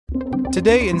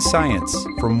Today in Science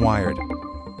from Wired.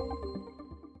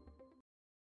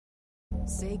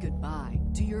 Say goodbye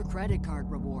to your credit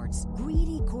card rewards.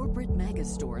 Greedy corporate mega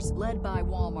stores, led by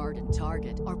Walmart and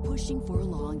Target, are pushing for a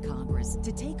law in Congress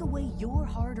to take away your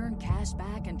hard-earned cash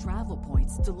back and travel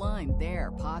points to line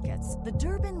their pockets. The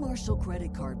Durbin-Marshall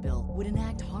credit card bill would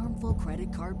enact harmful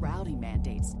credit card routing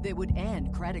mandates that would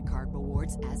end credit card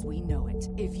rewards as we know it.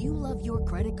 If you love your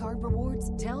credit card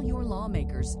rewards, tell your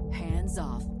lawmakers, hands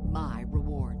off my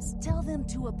rewards. Tell them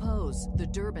to oppose the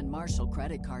Durbin-Marshall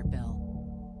credit card bill.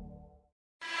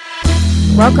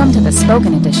 Welcome to the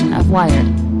spoken edition of Wired.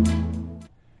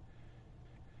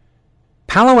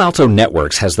 Palo Alto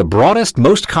Networks has the broadest,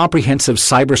 most comprehensive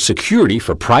cybersecurity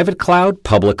for private cloud,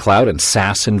 public cloud, and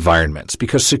SaaS environments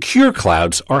because secure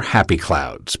clouds are happy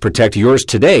clouds. Protect yours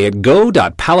today at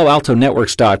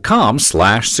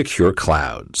go.paloaltonetworks.com/secure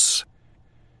clouds.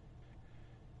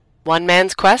 One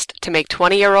Man's Quest to Make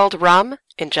 20-Year-Old Rum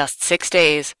in Just 6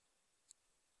 Days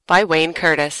by Wayne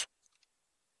Curtis.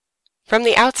 From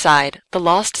the outside, the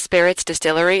Lost Spirits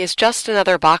Distillery is just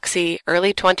another boxy,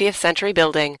 early 20th century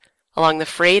building along the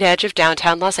frayed edge of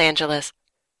downtown Los Angeles.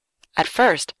 At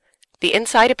first, the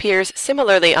inside appears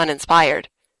similarly uninspired,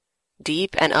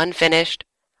 deep and unfinished,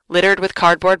 littered with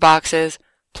cardboard boxes,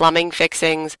 plumbing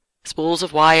fixings, spools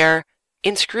of wire,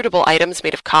 inscrutable items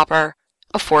made of copper,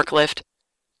 a forklift,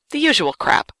 the usual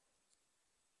crap.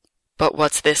 But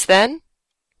what's this then?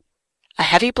 A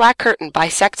heavy black curtain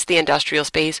bisects the industrial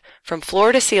space from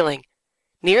floor to ceiling,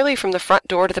 nearly from the front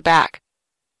door to the back.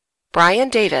 Brian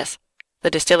Davis, the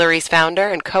distillery's founder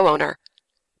and co-owner,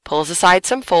 pulls aside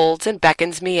some folds and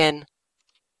beckons me in.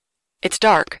 It's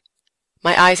dark.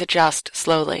 My eyes adjust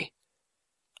slowly.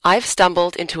 I've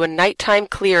stumbled into a nighttime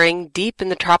clearing deep in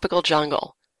the tropical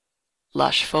jungle.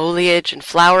 Lush foliage and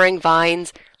flowering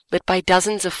vines lit by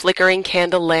dozens of flickering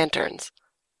candle lanterns.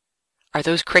 Are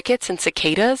those crickets and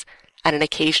cicadas and an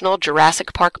occasional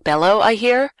Jurassic Park bellow I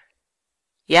hear?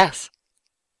 Yes.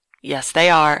 Yes, they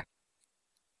are.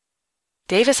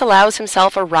 Davis allows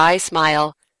himself a wry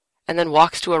smile and then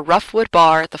walks to a rough wood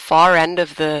bar at the far end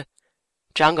of the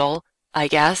jungle, I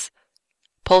guess,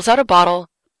 pulls out a bottle,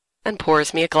 and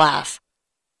pours me a glass.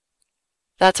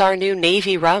 That's our new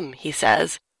Navy rum, he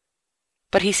says.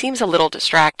 But he seems a little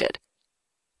distracted.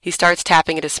 He starts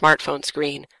tapping at his smartphone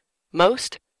screen.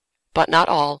 Most, but not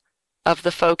all, of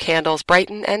the faux candles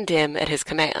brighten and dim at his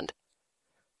command.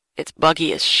 It's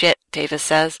buggy as shit, Davis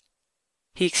says.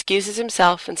 He excuses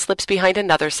himself and slips behind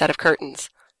another set of curtains.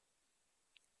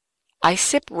 I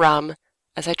sip rum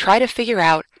as I try to figure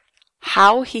out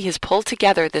how he has pulled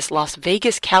together this Las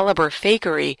Vegas caliber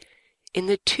fakery in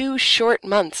the 2 short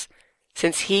months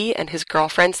since he and his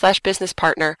girlfriend/business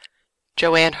partner,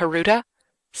 Joanne Haruta,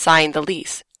 signed the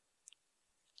lease.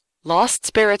 Lost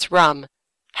Spirits Rum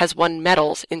has won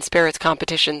medals in spirits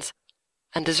competitions,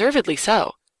 and deservedly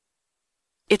so.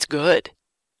 It's good.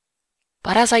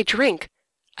 But as I drink,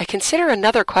 I consider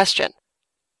another question.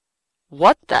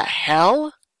 What the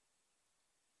hell?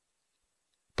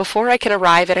 Before I can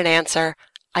arrive at an answer,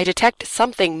 I detect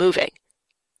something moving,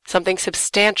 something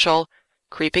substantial,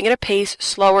 creeping at a pace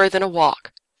slower than a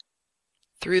walk.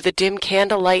 Through the dim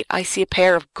candlelight, I see a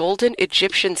pair of golden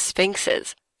Egyptian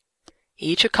sphinxes,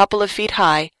 each a couple of feet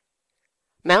high,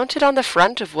 mounted on the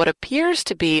front of what appears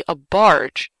to be a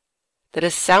barge that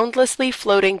is soundlessly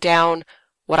floating down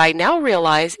what I now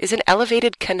realize is an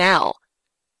elevated canal.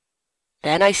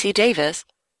 Then I see Davis,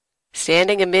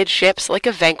 standing amidships like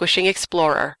a vanquishing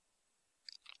explorer.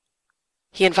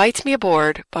 He invites me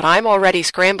aboard, but I'm already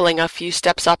scrambling a few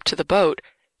steps up to the boat,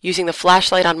 using the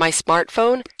flashlight on my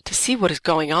smartphone to see what is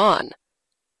going on.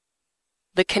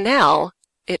 The canal,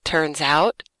 it turns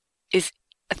out, is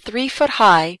a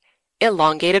 3-foot-high,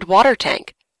 elongated water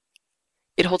tank.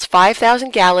 It holds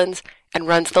 5,000 gallons and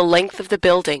runs the length of the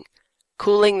building,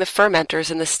 cooling the fermenters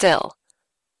in the still.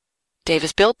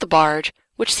 Davis built the barge,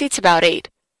 which seats about 8,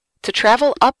 to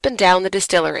travel up and down the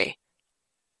distillery.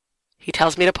 He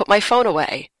tells me to put my phone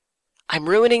away. I'm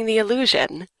ruining the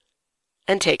illusion,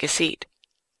 and take a seat.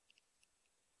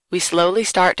 We slowly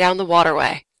start down the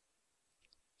waterway.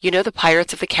 You know the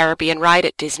Pirates of the Caribbean ride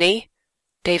at Disney?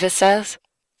 Davis says.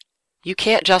 You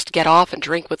can't just get off and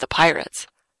drink with the pirates.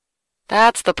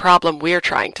 That's the problem we're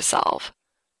trying to solve.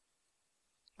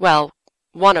 Well,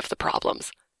 one of the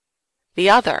problems. The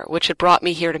other, which had brought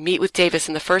me here to meet with Davis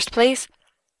in the first place,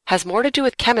 has more to do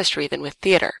with chemistry than with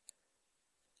theater.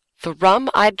 The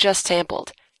rum I'd just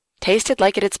sampled tasted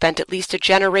like it had spent at least a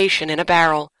generation in a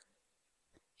barrel.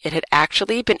 It had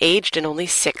actually been aged in only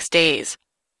 6 days.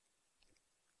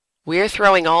 We're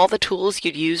throwing all the tools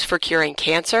you'd use for curing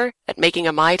cancer at making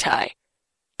a Mai Tai,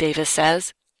 Davis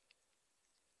says.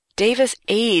 Davis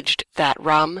aged that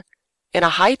rum in a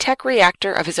high-tech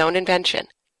reactor of his own invention,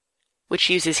 which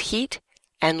uses heat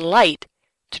and light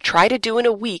to try to do in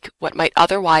a week what might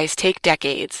otherwise take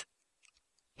decades.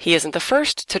 He isn't the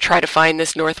first to try to find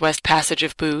this Northwest Passage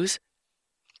of booze.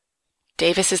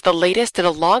 Davis is the latest in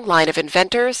a long line of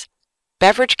inventors,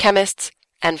 beverage chemists,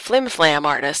 and flim-flam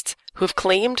artists who have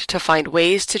claimed to find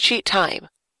ways to cheat time.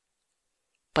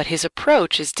 But his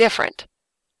approach is different,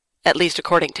 at least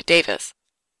according to Davis.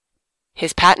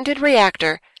 His patented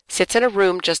reactor sits in a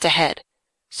room just ahead,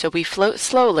 so we float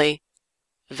slowly,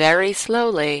 very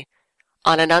slowly,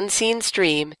 on an unseen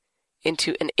stream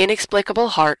into an inexplicable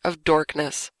heart of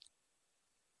dorkness.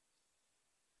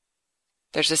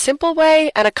 There's a simple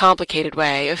way and a complicated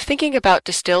way of thinking about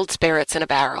distilled spirits in a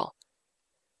barrel.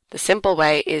 The simple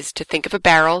way is to think of a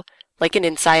barrel like an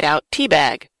inside-out tea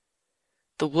bag.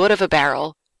 The wood of a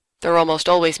barrel, they're almost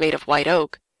always made of white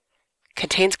oak,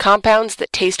 contains compounds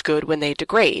that taste good when they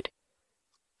degrade,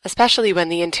 especially when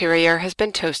the interior has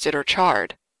been toasted or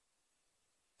charred.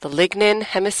 The lignin,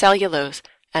 hemicellulose,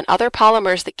 and other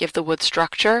polymers that give the wood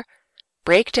structure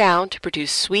break down to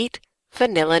produce sweet,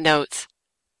 vanilla notes.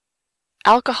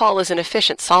 Alcohol is an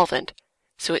efficient solvent,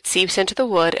 so it seeps into the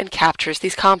wood and captures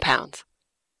these compounds.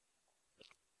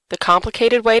 The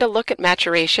complicated way to look at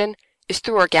maturation is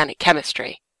through organic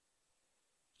chemistry.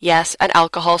 Yes, an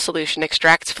alcohol solution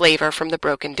extracts flavor from the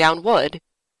broken down wood,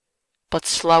 but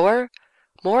slower,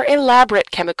 more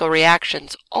elaborate chemical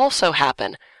reactions also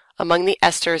happen among the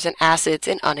esters and acids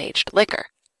in unaged liquor.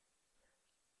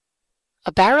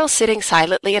 A barrel sitting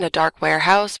silently in a dark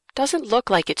warehouse doesn't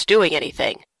look like it's doing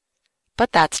anything,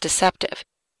 but that's deceptive.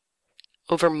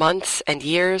 Over months and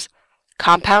years,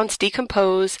 compounds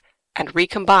decompose and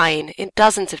recombine in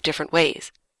dozens of different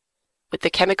ways, with the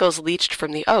chemicals leached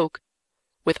from the oak,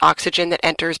 with oxygen that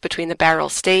enters between the barrel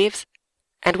staves,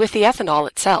 and with the ethanol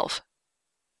itself.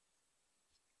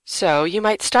 So you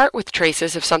might start with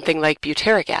traces of something like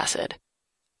butyric acid.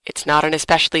 It's not an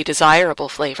especially desirable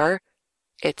flavor.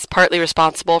 It's partly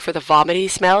responsible for the vomity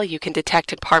smell you can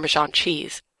detect in Parmesan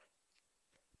cheese.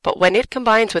 But when it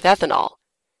combines with ethanol,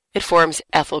 it forms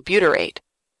ethyl butyrate,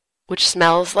 which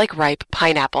smells like ripe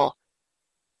pineapple.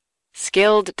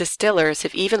 Skilled distillers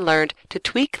have even learned to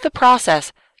tweak the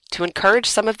process to encourage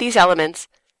some of these elements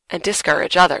and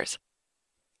discourage others.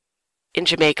 In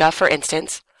Jamaica, for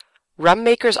instance, rum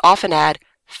makers often add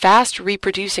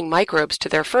fast-reproducing microbes to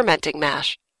their fermenting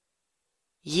mash.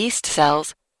 Yeast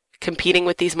cells, competing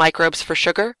with these microbes for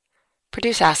sugar,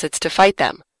 produce acids to fight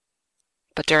them.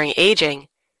 But during aging,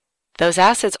 those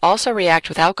acids also react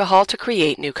with alcohol to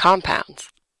create new compounds.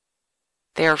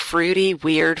 Their fruity,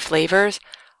 weird flavors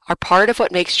are part of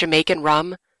what makes Jamaican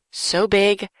rum so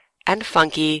big and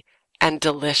funky and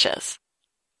delicious.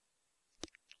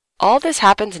 All this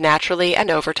happens naturally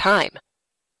and over time.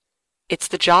 It's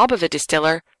the job of a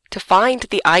distiller to find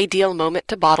the ideal moment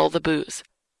to bottle the booze,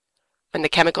 when the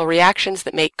chemical reactions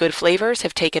that make good flavors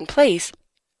have taken place,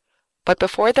 but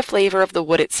before the flavor of the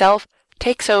wood itself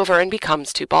takes over and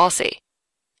becomes too bossy.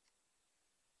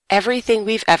 Everything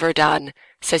we've ever done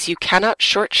says you cannot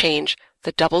shortchange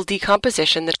the double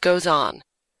decomposition that goes on,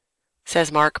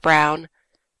 says Mark Brown,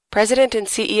 president and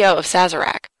CEO of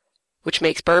Sazerac, which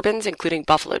makes bourbons including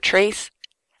Buffalo Trace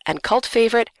and cult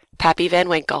favorite Pappy Van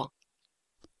Winkle.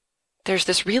 There's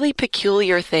this really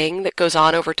peculiar thing that goes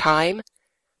on over time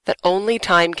that only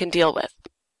time can deal with.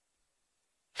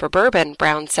 For bourbon,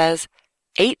 Brown says,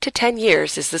 8 to 10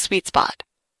 years is the sweet spot.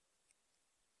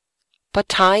 But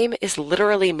time is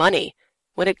literally money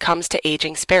when it comes to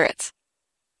aging spirits.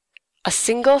 A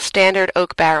single standard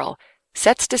oak barrel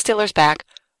sets distillers back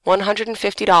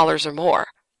 $150 or more,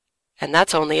 and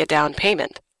that's only a down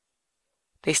payment.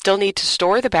 They still need to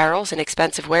store the barrels in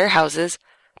expensive warehouses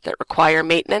that require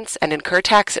maintenance and incur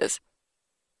taxes.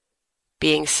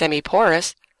 Being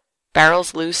semi-porous,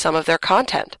 barrels lose some of their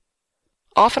content,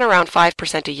 often around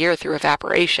 5% a year through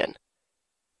evaporation.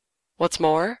 What's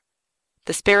more,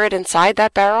 the spirit inside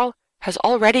that barrel has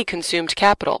already consumed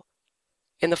capital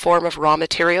in the form of raw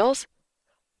materials,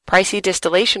 pricey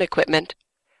distillation equipment,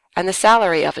 and the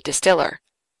salary of a distiller.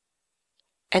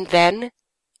 And then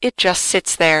it just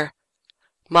sits there,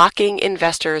 mocking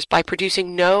investors by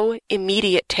producing no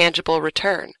immediate tangible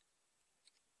return.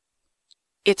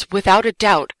 It's without a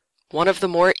doubt one of the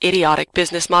more idiotic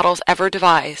business models ever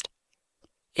devised,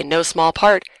 in no small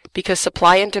part because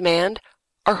supply and demand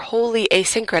are wholly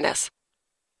asynchronous.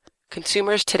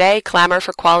 Consumers today clamor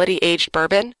for quality aged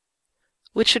bourbon,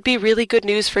 which should be really good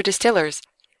news for distillers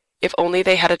if only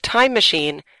they had a time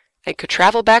machine and could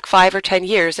travel back 5 or 10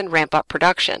 years and ramp up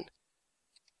production.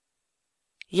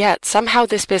 Yet somehow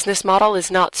this business model is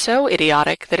not so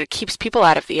idiotic that it keeps people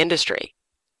out of the industry.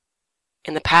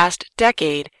 In the past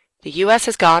decade, the U.S.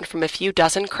 has gone from a few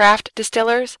dozen craft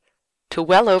distillers to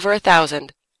well over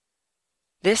 1,000.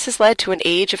 This has led to an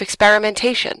age of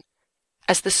experimentation,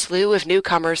 as the slew of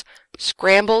newcomers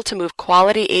scramble to move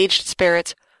quality aged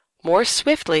spirits more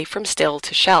swiftly from still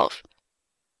to shelf.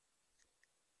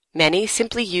 Many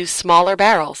simply use smaller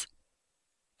barrels.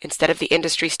 Instead of the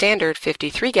industry standard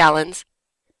 53 gallons,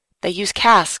 they use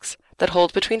casks that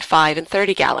hold between 5 and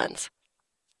 30 gallons.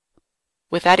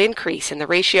 With that increase in the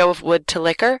ratio of wood to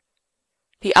liquor,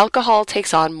 the alcohol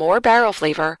takes on more barrel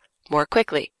flavor more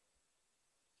quickly.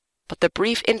 But the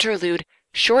brief interlude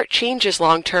shortchanges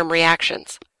long-term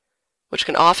reactions, which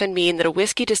can often mean that a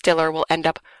whiskey distiller will end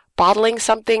up bottling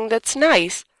something that's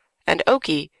nice and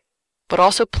oaky, but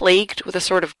also plagued with a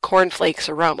sort of cornflakes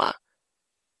aroma.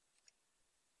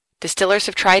 Distillers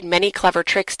have tried many clever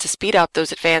tricks to speed up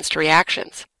those advanced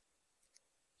reactions.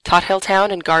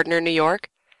 Tothilltown in Gardner, New York,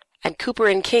 and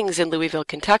Cooper & Kings in Louisville,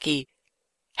 Kentucky,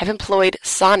 have employed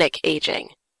sonic aging,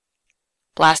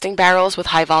 blasting barrels with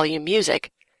high-volume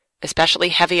music, especially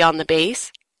heavy on the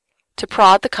bass, to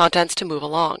prod the contents to move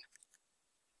along.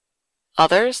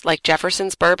 Others, like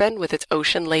Jefferson's bourbon with its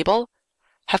ocean label,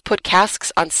 have put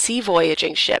casks on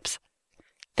sea-voyaging ships,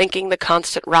 thinking the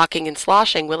constant rocking and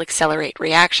sloshing will accelerate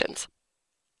reactions.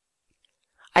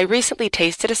 I recently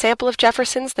tasted a sample of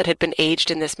Jefferson's that had been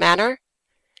aged in this manner,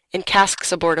 in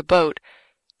casks aboard a boat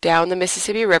down the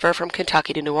Mississippi River from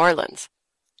Kentucky to New Orleans.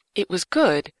 It was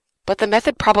good, but the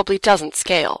method probably doesn't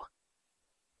scale.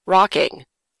 Rocking,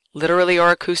 literally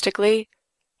or acoustically,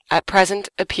 at present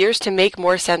appears to make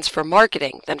more sense for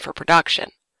marketing than for production.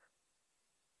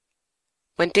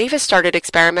 When Davis started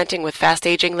experimenting with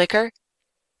fast-aging liquor,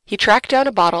 he tracked down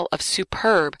a bottle of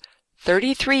superb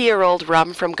 33-year-old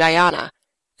rum from Guyana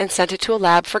and sent it to a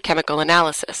lab for chemical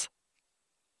analysis.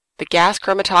 The gas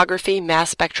chromatography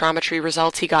mass spectrometry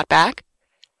results he got back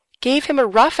gave him a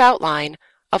rough outline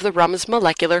of the rum's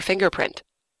molecular fingerprint,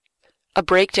 a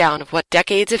breakdown of what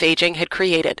decades of aging had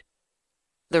created.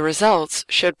 The results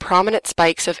showed prominent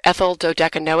spikes of ethyl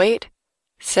dodecanoate,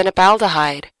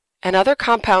 cinnabaldehyde, and other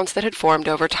compounds that had formed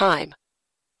over time.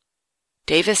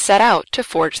 Davis set out to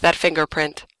forge that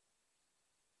fingerprint.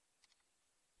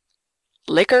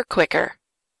 Liquor quicker.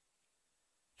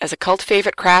 As a cult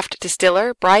favorite craft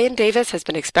distiller, Brian Davis has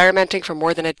been experimenting for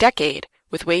more than a decade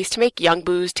with ways to make young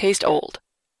booze taste old,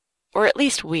 or at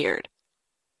least weird.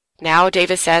 Now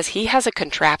Davis says he has a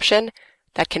contraption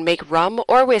that can make rum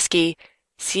or whiskey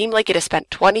seem like it has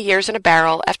spent 20 years in a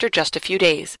barrel after just a few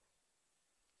days.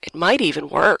 It might even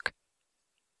work.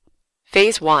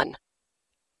 Phase 1.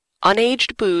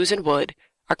 Unaged booze and wood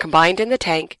are combined in the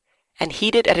tank and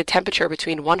heated at a temperature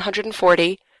between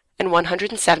 140 and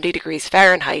 170 degrees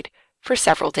Fahrenheit for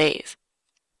several days.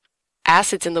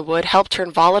 Acids in the wood help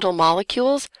turn volatile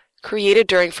molecules created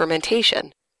during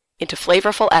fermentation into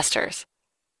flavorful esters.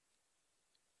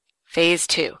 Phase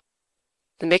 2.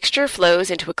 The mixture flows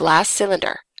into a glass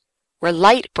cylinder, where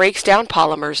light breaks down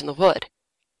polymers in the wood.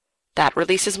 That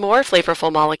releases more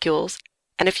flavorful molecules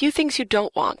and a few things you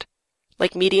don't want,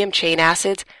 like medium chain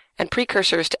acids and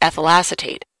precursors to ethyl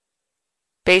acetate.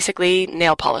 Basically,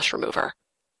 nail polish remover.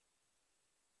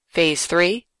 Phase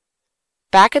 3.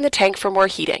 Back in the tank for more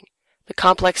heating, the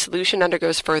complex solution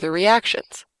undergoes further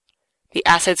reactions. The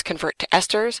acids convert to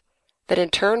esters that in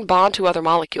turn bond to other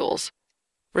molecules,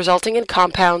 resulting in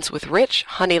compounds with rich,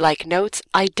 honey-like notes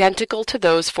identical to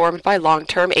those formed by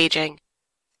long-term aging.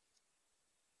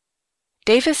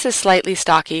 Davis is slightly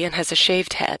stocky and has a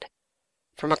shaved head.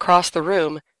 From across the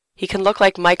room, he can look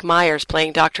like Mike Myers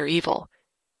playing Dr. Evil.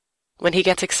 When he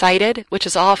gets excited, which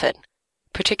is often,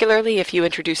 particularly if you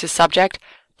introduce a subject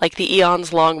like the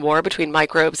eons-long war between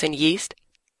microbes and yeast,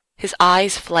 his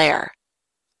eyes flare.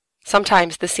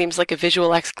 Sometimes this seems like a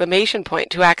visual exclamation point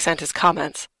to accent his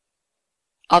comments.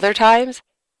 Other times,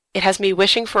 it has me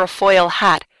wishing for a foil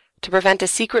hat to prevent a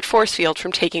secret force field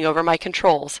from taking over my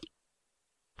controls.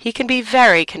 He can be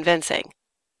very convincing.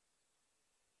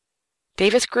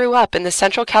 Davis grew up in the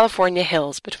Central California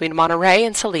hills between Monterey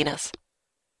and Salinas.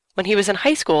 When he was in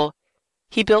high school,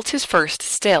 he built his first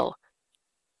still: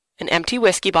 an empty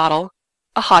whiskey bottle,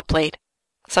 a hot plate,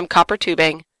 some copper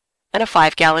tubing, and a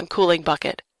 5-gallon cooling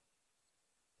bucket.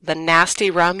 The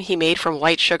nasty rum he made from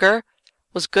white sugar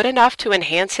was good enough to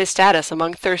enhance his status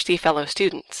among thirsty fellow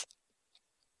students.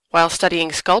 While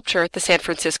studying sculpture at the San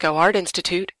Francisco Art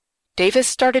Institute, Davis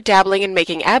started dabbling in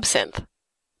making absinthe,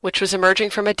 which was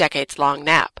emerging from a decades-long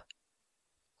nap.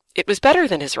 It was better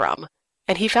than his rum,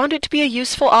 and he found it to be a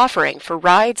useful offering for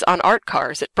rides on art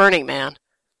cars at Burning Man.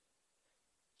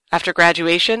 After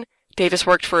graduation, Davis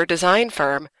worked for a design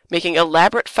firm, making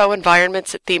elaborate faux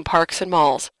environments at theme parks and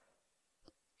malls.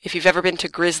 If you've ever been to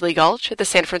Grizzly Gulch at the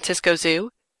San Francisco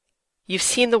Zoo, you've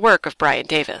seen the work of Brian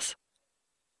Davis.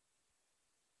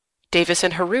 Davis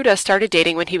and Haruta started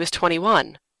dating when he was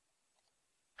 21.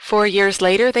 4 years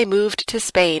later, they moved to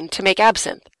Spain to make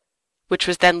absinthe, which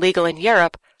was then legal in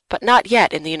Europe, but not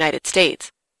yet in the United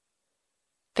States.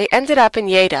 They ended up in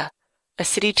Lleida, a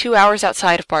city 2 hours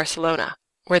outside of Barcelona,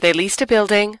 where they leased a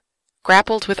building,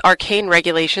 grappled with arcane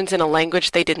regulations in a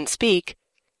language they didn't speak,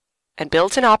 and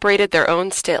built and operated their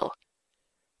own still,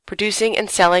 producing and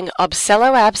selling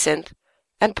Obsello absinthe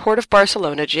and Port of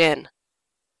Barcelona gin.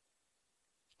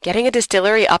 Getting a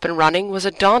distillery up and running was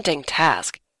a daunting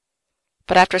task,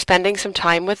 but after spending some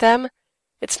time with them,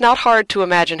 it's not hard to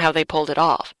imagine how they pulled it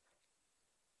off.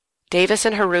 Davis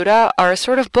and Haruta are a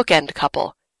sort of bookend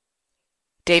couple.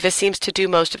 Davis seems to do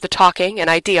most of the talking and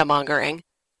idea-mongering,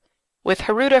 with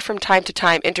Haruta from time to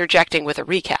time interjecting with a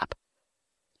recap,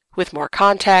 with more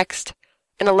context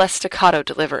and a less staccato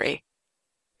delivery.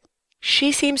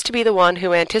 She seems to be the one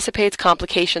who anticipates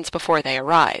complications before they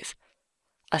arise,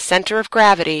 a center of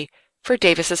gravity for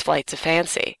Davis's flights of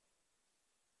fancy.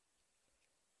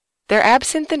 Their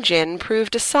absinthe and gin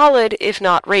proved a solid, if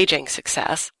not raging,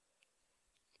 success.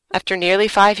 After nearly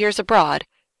 5 years abroad,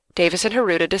 Davis and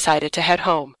Haruta decided to head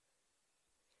home.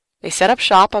 They set up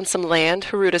shop on some land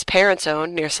Haruta's parents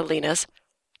owned near Salinas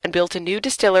and built a new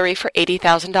distillery for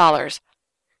 $80,000,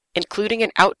 including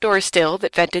an outdoor still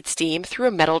that vented steam through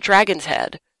a metal dragon's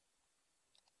head.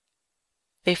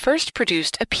 They first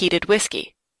produced a peated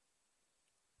whiskey.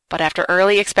 But after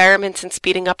early experiments in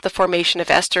speeding up the formation of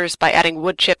esters by adding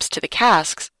wood chips to the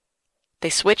casks, they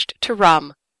switched to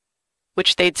rum,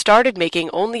 which they'd started making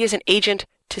only as an agent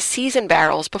to season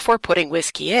barrels before putting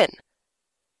whiskey in.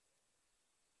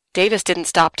 Davis didn't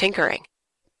stop tinkering.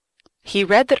 He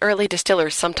read that early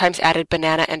distillers sometimes added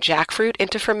banana and jackfruit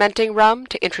into fermenting rum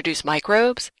to introduce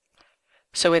microbes.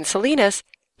 So in Salinas,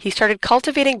 he started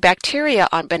cultivating bacteria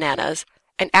on bananas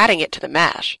and adding it to the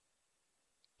mash.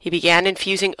 He began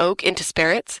infusing oak into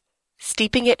spirits,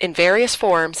 steeping it in various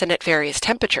forms and at various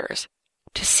temperatures,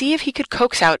 to see if he could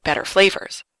coax out better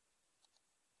flavors.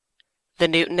 The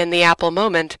Newton and the apple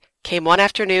moment came one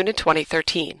afternoon in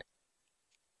 2013.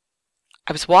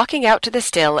 I was walking out to the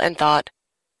still and thought,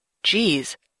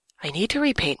 "Geez, I need to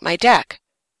repaint my deck,"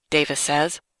 Davis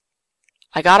says.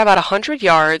 I got about 100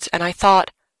 yards and I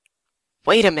thought,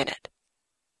 wait a minute.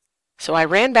 So I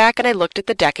ran back and I looked at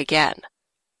the deck again.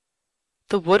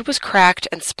 The wood was cracked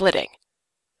and splitting.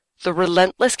 The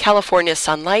relentless California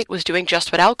sunlight was doing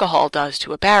just what alcohol does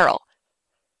to a barrel,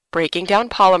 breaking down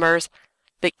polymers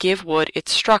that give wood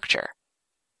its structure.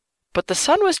 But the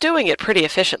sun was doing it pretty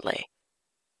efficiently.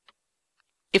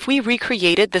 If we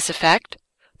recreated this effect,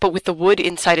 but with the wood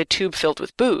inside a tube filled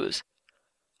with booze,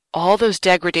 all those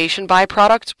degradation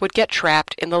byproducts would get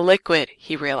trapped in the liquid,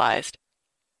 he realized.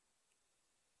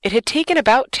 It had taken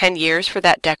about 10 years for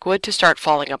that deckwood to start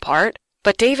falling apart,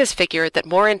 but Davis figured that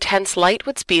more intense light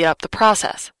would speed up the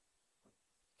process.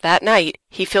 That night,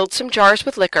 he filled some jars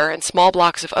with liquor and small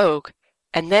blocks of oak,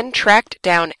 and then tracked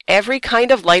down every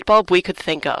kind of light bulb we could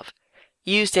think of,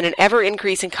 used in an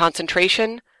ever-increasing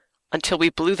concentration until we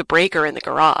blew the breaker in the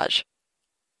garage.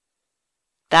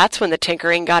 That's when the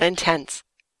tinkering got intense.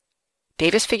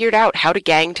 Davis figured out how to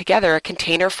gang together a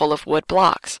container full of wood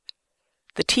blocks,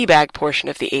 the teabag portion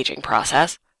of the aging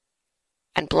process,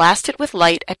 and blast it with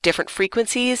light at different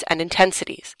frequencies and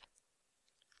intensities.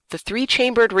 The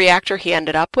 3-chambered reactor he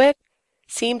ended up with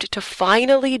seemed to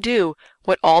finally do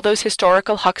what all those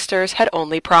historical hucksters had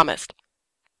only promised.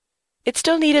 It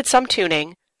still needed some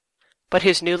tuning, but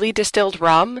his newly distilled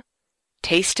rum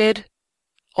tasted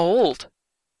old.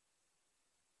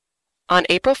 On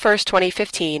April 1st,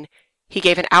 2015, he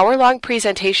gave an hour-long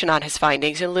presentation on his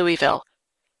findings in Louisville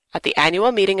at the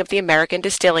annual meeting of the American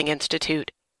Distilling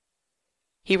Institute.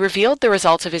 He revealed the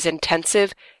results of his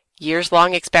intensive,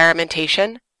 years-long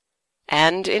experimentation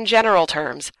and, in general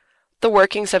terms, the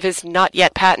workings of his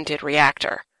not-yet-patented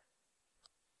reactor.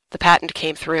 The patent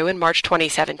came through in March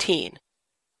 2017.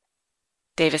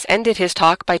 Davis ended his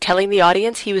talk by telling the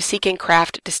audience he was seeking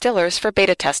craft distillers for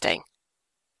beta testing.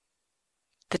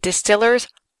 The distillers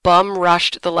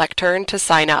bum-rushed the lectern to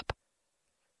sign up.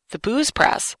 The booze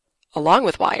press, along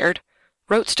with Wired,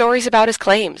 wrote stories about his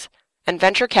claims, and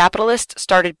venture capitalists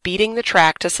started beating the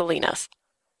track to Salinas.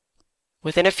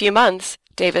 Within a few months,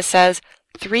 Davis says,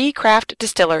 3 craft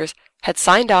distillers had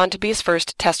signed on to be his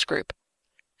first test group,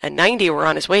 and 90 were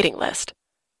on his waiting list.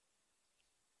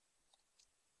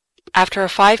 After a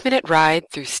 5-minute ride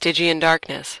through Stygian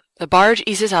darkness, the barge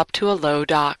eases up to a low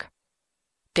dock.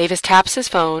 Davis taps his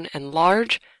phone and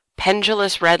large,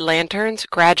 pendulous red lanterns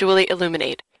gradually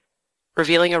illuminate,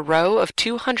 revealing a row of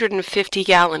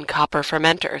 250-gallon copper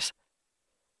fermenters.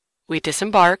 We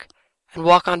disembark and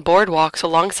walk on boardwalks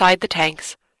alongside the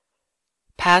tanks,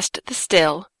 past the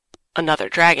still, another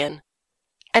dragon,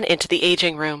 and into the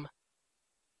aging room.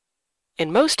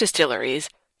 In most distilleries,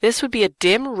 this would be a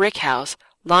dim rickhouse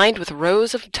lined with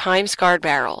rows of time-scarred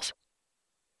barrels.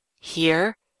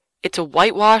 Here, it's a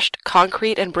whitewashed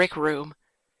concrete and brick room,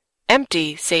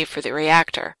 empty save for the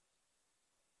reactor.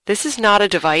 This is not a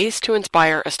device to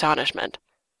inspire astonishment.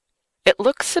 It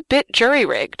looks a bit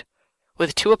jury-rigged,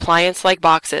 with two appliance-like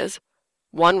boxes,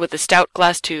 one with a stout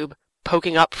glass tube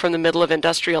poking up from the middle of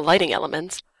industrial lighting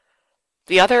elements,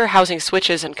 the other housing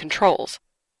switches and controls.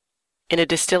 In a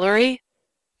distillery,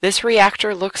 this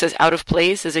reactor looks as out of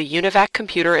place as a UNIVAC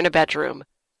computer in a bedroom.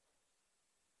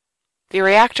 The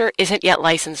reactor isn't yet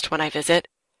licensed when I visit,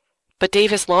 but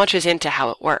Davis launches into how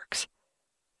it works.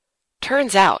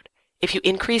 Turns out, if you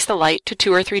increase the light to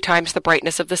 2 or 3 times the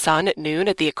brightness of the sun at noon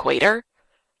at the equator,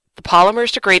 the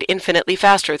polymers degrade infinitely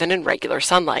faster than in regular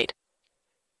sunlight.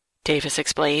 Davis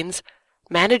explains,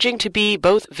 managing to be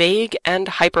both vague and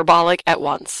hyperbolic at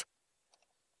once.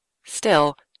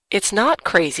 Still, it's not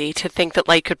crazy to think that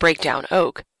light could break down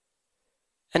oak.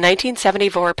 A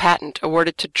 1974 patent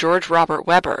awarded to George Robert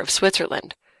Weber of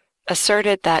Switzerland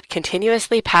asserted that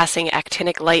continuously passing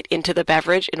actinic light into the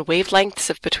beverage in wavelengths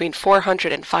of between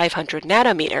 400 and 500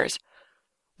 nanometers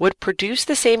would produce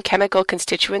the same chemical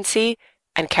constituency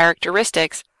and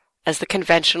characteristics as the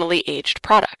conventionally aged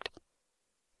product,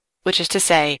 which is to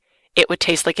say, it would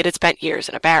taste like it had spent years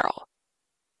in a barrel.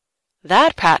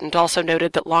 That patent also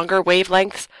noted that longer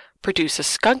wavelengths produce a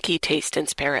skunky taste in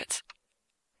spirits.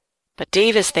 But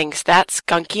Davis thinks that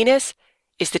skunkiness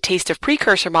is the taste of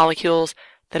precursor molecules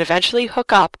that eventually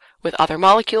hook up with other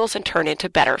molecules and turn into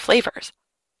better flavors.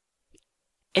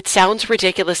 It sounds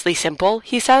ridiculously simple,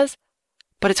 he says,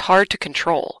 but it's hard to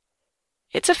control.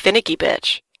 It's a finicky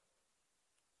bitch.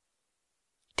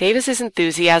 Davis's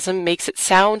enthusiasm makes it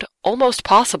sound almost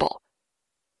possible.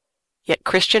 Yet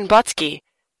Christian Butsky,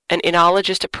 an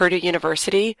enologist at Purdue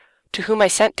University, to whom I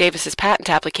sent Davis's patent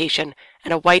application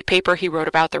and a white paper he wrote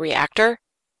about the reactor,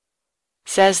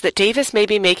 says that Davis may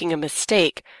be making a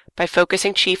mistake by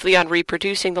focusing chiefly on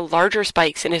reproducing the larger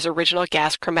spikes in his original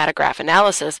gas chromatograph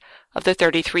analysis of the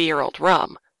 33-year-old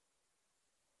rum.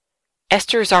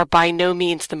 Esters are by no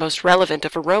means the most relevant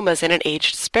of aromas in an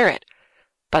aged spirit,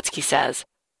 Butsky says.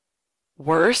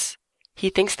 Worse, he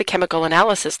thinks the chemical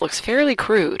analysis looks fairly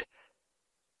crude.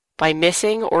 By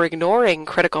missing or ignoring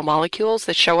critical molecules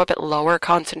that show up at lower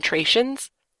concentrations,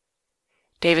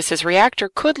 Davis's reactor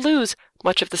could lose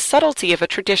much of the subtlety of a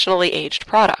traditionally aged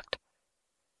product.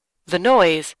 The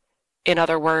noise, in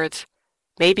other words,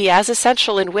 may be as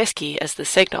essential in whiskey as the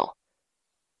signal.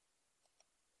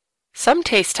 Some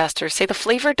taste testers say the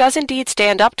flavor does indeed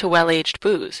stand up to well-aged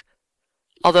booze,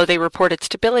 although they reported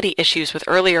stability issues with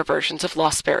earlier versions of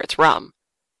Lost Spirits rum.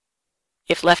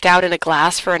 If left out in a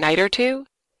glass for a night or two,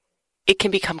 it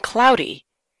can become cloudy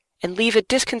and leave a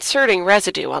disconcerting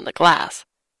residue on the glass.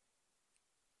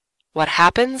 What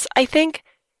happens, I think,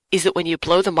 is that when you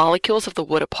blow the molecules of the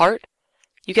wood apart,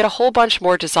 you get a whole bunch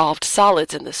more dissolved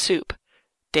solids in the soup,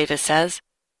 Davis says.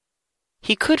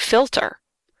 He could filter,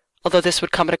 although this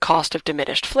would come at a cost of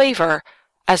diminished flavor,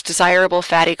 as desirable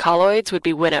fatty colloids would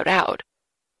be winnowed out.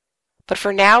 But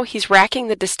for now, he's racking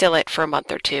the distillate for a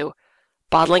month or two,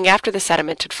 bottling after the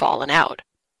sediment had fallen out.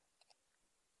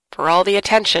 For all the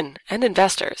attention and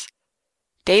investors,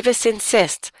 Davis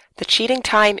insists that cheating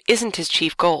time isn't his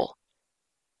chief goal.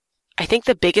 I think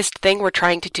the biggest thing we're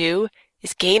trying to do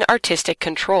is gain artistic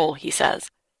control, he says.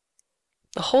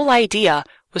 The whole idea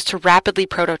was to rapidly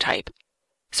prototype,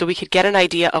 so we could get an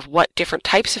idea of what different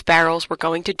types of barrels were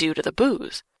going to do to the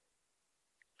booze.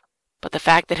 But the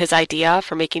fact that his idea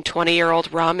for making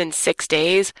 20-year-old rum in 6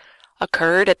 days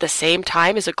occurred at the same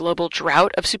time as a global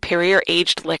drought of superior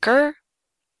aged liquor?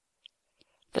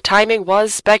 The timing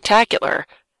was spectacular,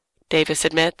 Davis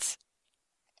admits.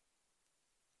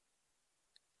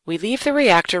 We leave the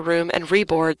reactor room and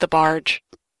reboard the barge.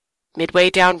 Midway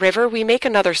downriver, we make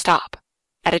another stop,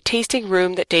 at a tasting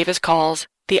room that Davis calls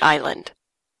the Island.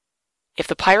 If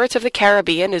the Pirates of the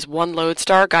Caribbean is one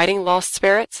lodestar guiding Lost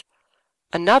Spirits,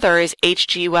 another is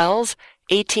H.G. Wells'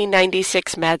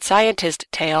 1896 mad scientist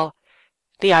tale,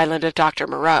 The Island of Dr.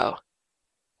 Moreau.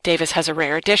 Davis has a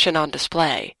rare edition on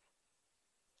display.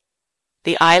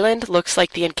 The island looks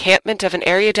like the encampment of an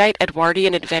erudite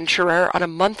Edwardian adventurer on a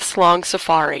months-long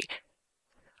safari.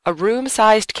 A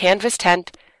room-sized canvas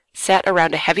tent set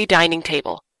around a heavy dining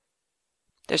table.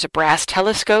 There's a brass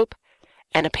telescope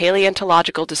and a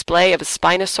paleontological display of a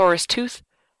Spinosaurus tooth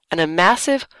and a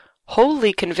massive,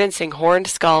 wholly convincing horned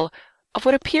skull of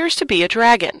what appears to be a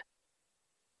dragon.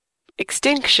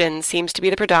 Extinction seems to be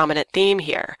the predominant theme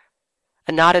here,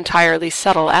 a not entirely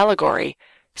subtle allegory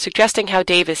suggesting how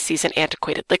Davis sees an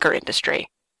antiquated liquor industry.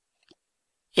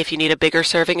 If you need a bigger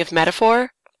serving of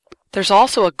metaphor, there's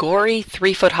also a gory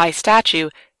 3-foot-high statue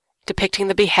depicting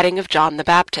the beheading of John the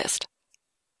Baptist.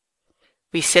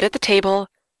 We sit at the table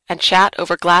and chat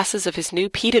over glasses of his new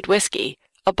peated whiskey,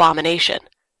 Abomination.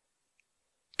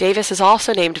 Davis has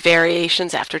also named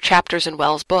variations after chapters in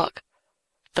Wells' book: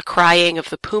 The Crying of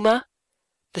the Puma,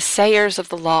 The Sayers of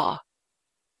the Law.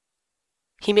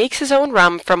 He makes his own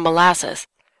rum from molasses,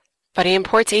 but he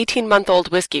imports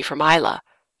 18-month-old whiskey from Islay,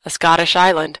 a Scottish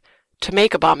island, to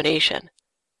make Abomination.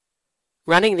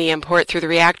 Running the import through the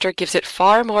reactor gives it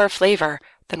far more flavor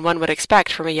than one would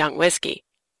expect from a young whiskey.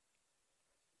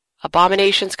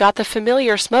 Abomination's got the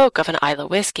familiar smoke of an Islay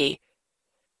whiskey,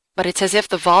 but it's as if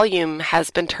the volume has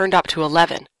been turned up to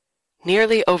 11,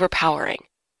 nearly overpowering.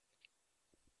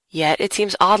 Yet it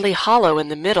seems oddly hollow in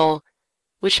the middle,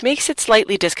 which makes it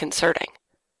slightly disconcerting,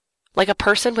 like a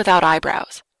person without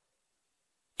eyebrows.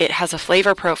 It has a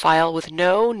flavor profile with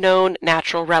no known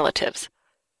natural relatives,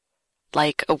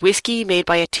 like a whiskey made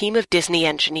by a team of Disney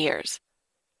engineers.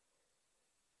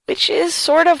 Which is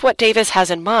sort of what Davis has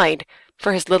in mind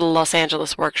for his little Los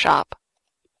Angeles workshop,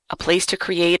 a place to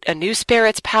create a new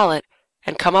spirits palette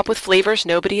and come up with flavors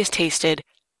nobody has tasted,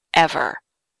 ever.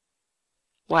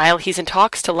 While he's in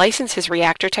talks to license his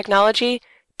reactor technology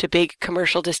to big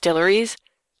commercial distilleries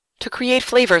to create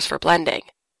flavors for blending.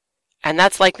 And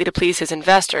that's likely to please his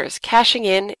investors. Cashing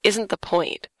in isn't the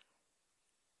point.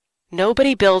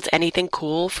 Nobody builds anything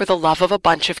cool for the love of a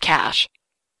bunch of cash.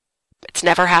 It's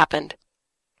never happened.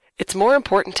 It's more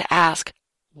important to ask,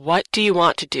 what do you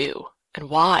want to do, and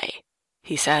why?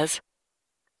 He says.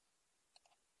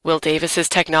 Will Davis's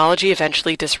technology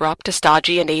eventually disrupt a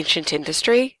stodgy and ancient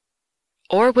industry?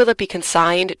 Or will it be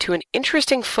consigned to an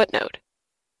interesting footnote?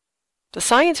 The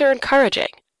signs are encouraging.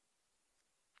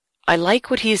 I like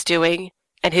what he's doing,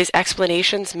 and his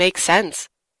explanations make sense,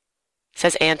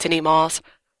 says Anthony Moss,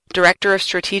 Director of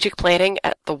Strategic Planning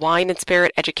at the Wine and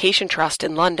Spirit Education Trust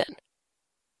in London.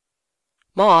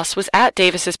 Moss was at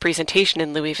Davis's presentation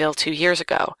in Louisville 2 years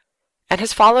ago, and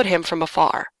has followed him from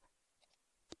afar.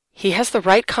 He has the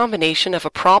right combination of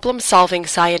a problem-solving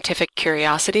scientific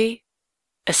curiosity,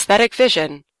 aesthetic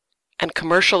vision, and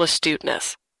commercial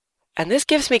astuteness, and this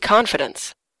gives me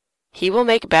confidence. He will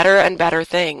make better and better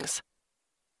things.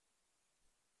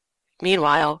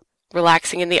 Meanwhile,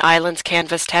 relaxing in the island's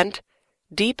canvas tent,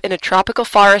 deep in a tropical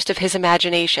forest of his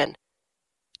imagination,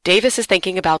 Davis is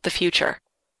thinking about the future.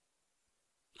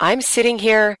 I'm sitting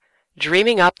here,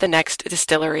 dreaming up the next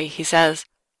distillery, he says.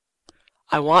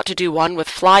 I want to do one with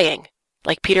flying,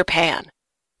 like Peter Pan.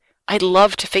 I'd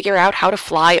love to figure out how to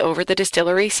fly over the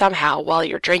distillery somehow while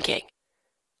you're drinking.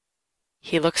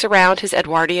 He looks around his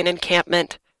Edwardian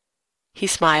encampment. He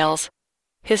smiles.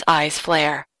 His eyes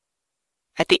flare.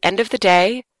 At the end of the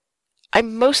day,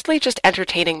 I'm mostly just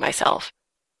entertaining myself.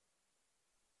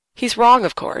 He's wrong,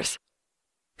 of course.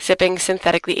 Sipping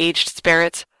synthetically aged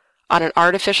spirits on an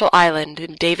artificial island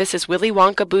in Davis's Willy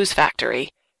Wonka booze factory.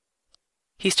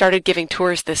 He started giving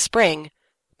tours this spring,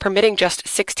 permitting just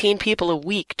 16 people a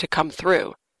week to come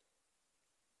through.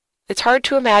 It's hard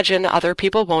to imagine other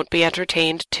people won't be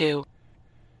entertained too.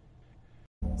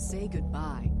 Say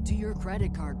goodbye to your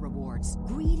credit card rewards.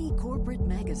 Greedy corporate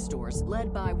mega stores,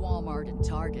 led by Walmart and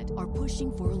Target, are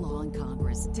pushing for a law in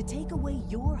Congress to take away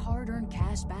your hard-earned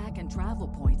cash back and travel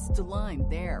points to line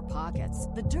their pockets.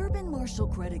 The Durbin-Marshall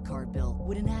credit card bill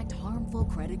would enact harmful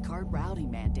credit card routing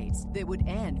mandates that would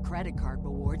end credit card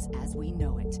rewards as we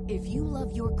know it. If you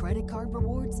love your credit card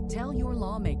rewards, tell your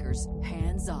lawmakers,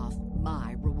 hands off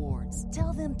my rewards.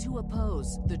 Tell them to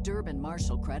oppose the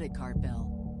Durbin-Marshall credit card bill.